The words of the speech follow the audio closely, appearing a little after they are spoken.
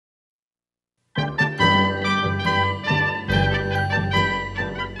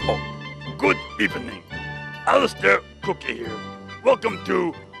evening. Alistair Cookie here. Welcome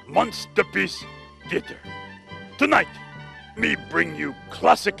to Monsterpiece Theater. Tonight, me bring you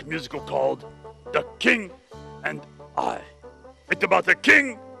classic musical called The King and I. It's about the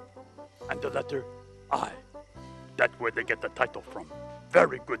king and the letter I. That's where they get the title from.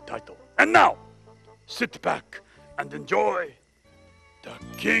 Very good title. And now, sit back and enjoy The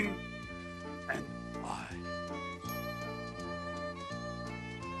King and I.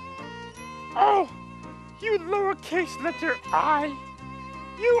 Oh, you lowercase letter I.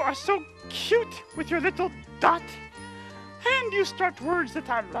 You are so cute with your little dot. And you start words that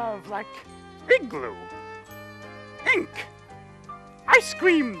I love, like igloo, ink, ice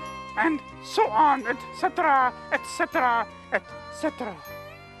cream, and so on, etc., etc., etc.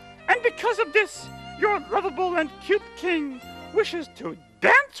 And because of this, your lovable and cute king wishes to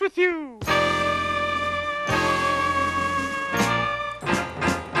dance with you.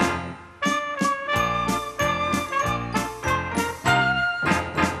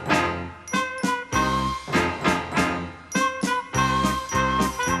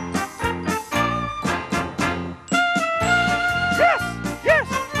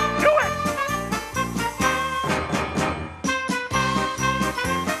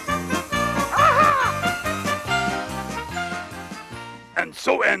 And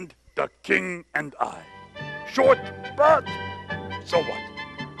so end The King and I. Short, but so what?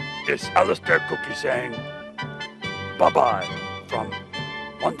 This Alistair Cookie saying bye-bye from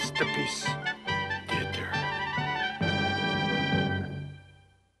Monsterpiece